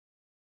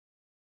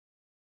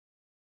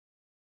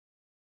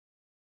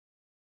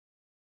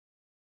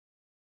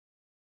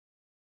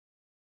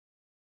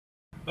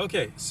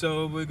Okay,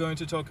 so we're going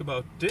to talk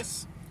about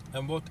this.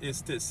 And what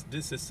is this?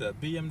 This is a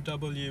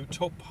BMW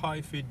Top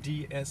Hi-Fi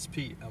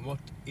DSP. And what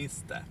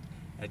is that?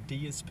 A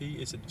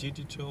DSP is a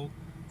digital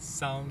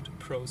sound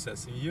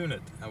processing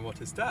unit. And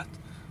what is that?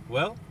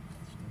 Well,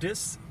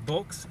 this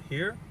box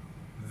here,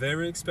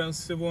 very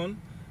expensive one.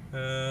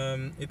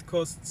 It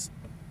costs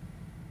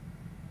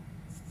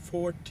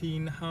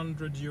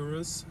 1,400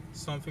 euros,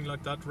 something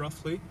like that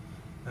roughly.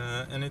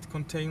 And it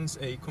contains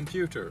a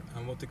computer,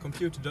 and what the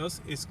computer does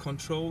is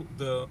control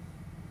the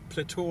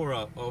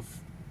plethora of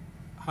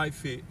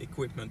hi-fi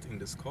equipment in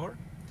this car.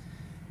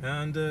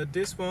 And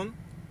this one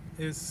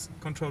is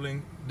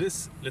controlling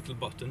this little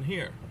button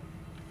here.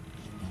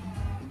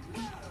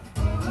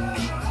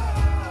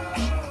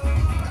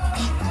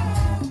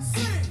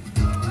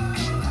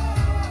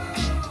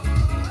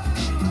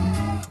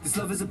 This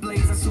love is a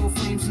blaze, I saw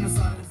flames from the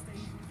side of the stage.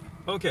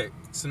 Okay,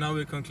 so now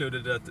we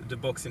concluded that the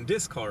box in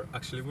this car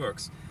actually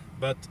works,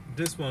 but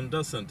this one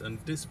doesn't, and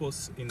this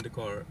was in the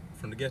car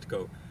from the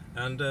get-go.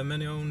 And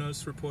many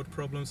owners report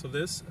problems of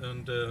this,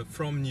 and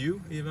from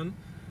new even.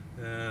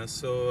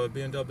 So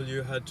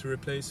BMW had to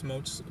replace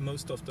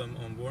most of them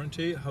on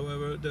warranty.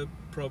 However, the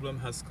problem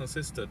has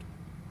consisted.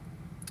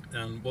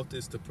 And what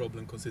is the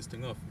problem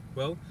consisting of?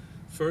 Well,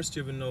 first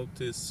you will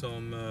notice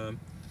some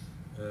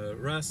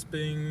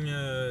rasping,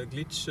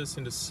 glitches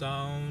in the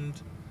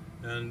sound.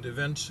 And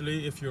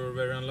eventually, if you're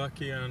very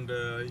unlucky and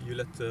you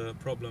let the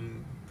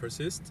problem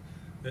persist,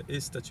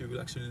 is that you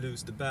will actually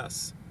lose the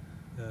bass.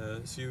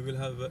 So you will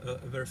have a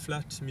very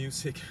flat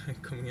music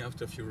coming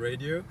out of your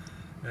radio.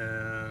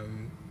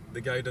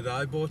 The guy that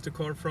I bought the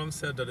car from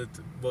said that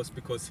it was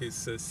because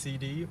his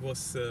CD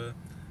was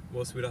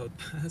without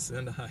bass,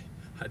 and I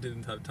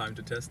didn't have time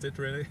to test it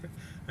really.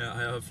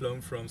 I have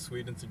flown from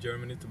Sweden to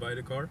Germany to buy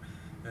the car,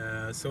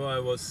 so I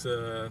was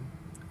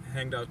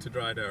hanged out to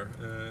dry there.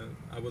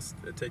 I was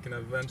taken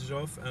advantage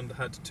of and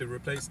had to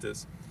replace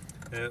this.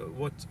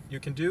 What you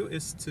can do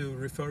is to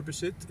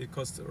refurbish it. It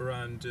costs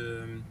around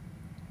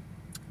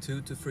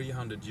 200 to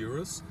 300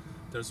 euros.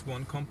 There's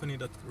one company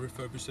that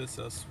refurbishes,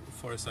 as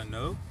far as I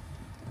know.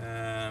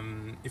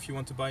 If you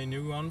want to buy a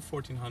new one,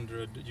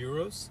 1,400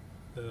 euros,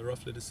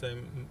 roughly the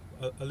same,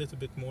 a little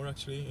bit more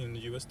actually in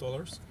US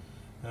dollars.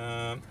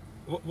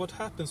 What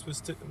happens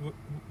with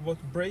what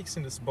breaks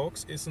in this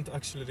box isn't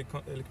actually the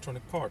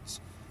electronic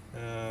parts.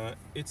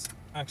 It's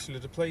actually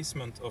the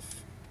placement of,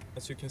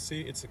 as you can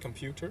see, it's a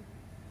computer,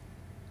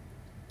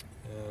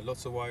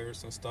 lots of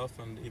wires and stuff,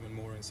 and even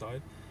more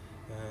inside.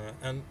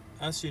 And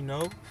as you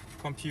know,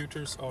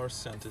 computers are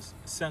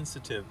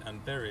sensitive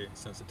and very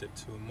sensitive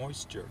to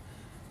moisture.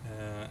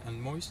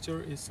 And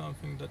moisture is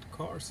something that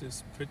cars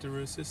is pretty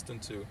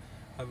resistant to,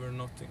 however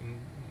not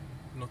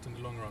in the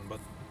long run, but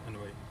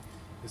anyway.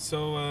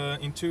 So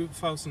in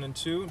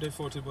 2002 they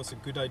thought it was a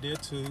good idea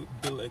to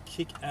build a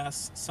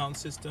kick-ass sound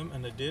system,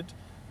 and they did,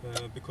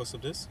 because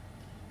of this.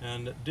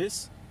 And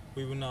this,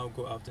 we will now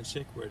go out and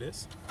check where it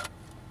is.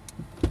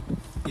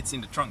 It's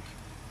in the trunk.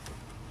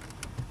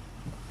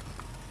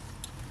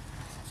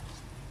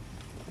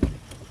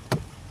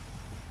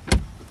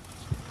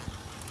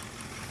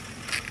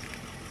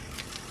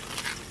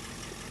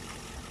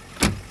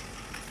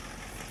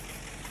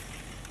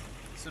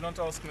 So don't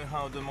ask me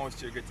how the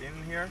moisture gets in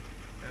here.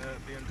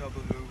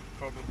 BMW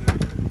probably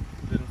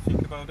didn't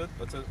think about it,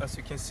 but as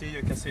you can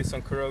see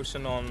some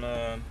corrosion on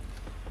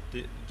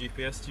the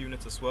GPS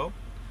unit as well.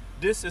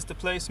 This is the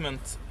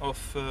placement of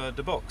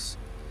the box.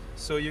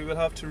 So you will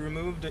have to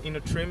remove the inner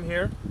trim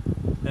here,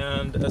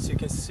 and as you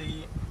can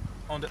see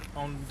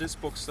on this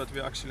box that we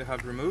actually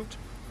have removed,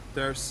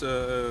 there's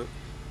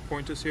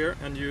pointers here,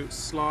 and you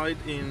slide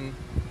in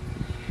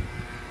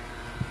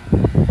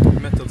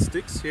metal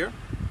sticks here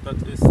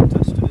that is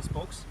attached to this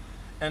box.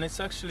 And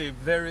it's actually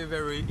very,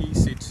 very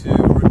easy to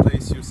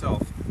replace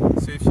yourself.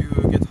 So if you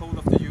get hold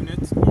of the unit,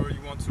 or you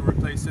want to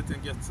replace it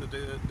and get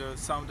the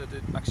sound that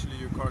actually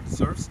your car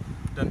deserves,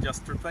 then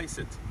just replace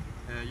it.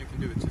 You can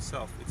do it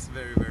yourself. It's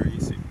very, very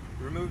easy.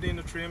 Remove the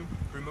inner trim,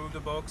 remove the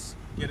box,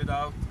 get it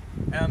out,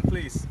 and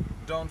please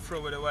don't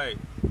throw it away.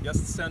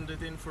 Just send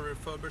it in for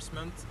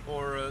refurbishment,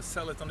 or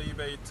sell it on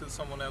eBay to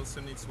someone else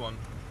who needs one,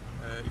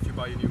 if you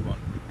buy a new one.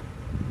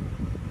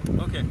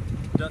 Okay,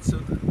 that's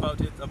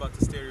about it about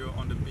the stereo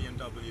on the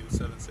BMW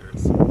 7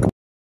 Series.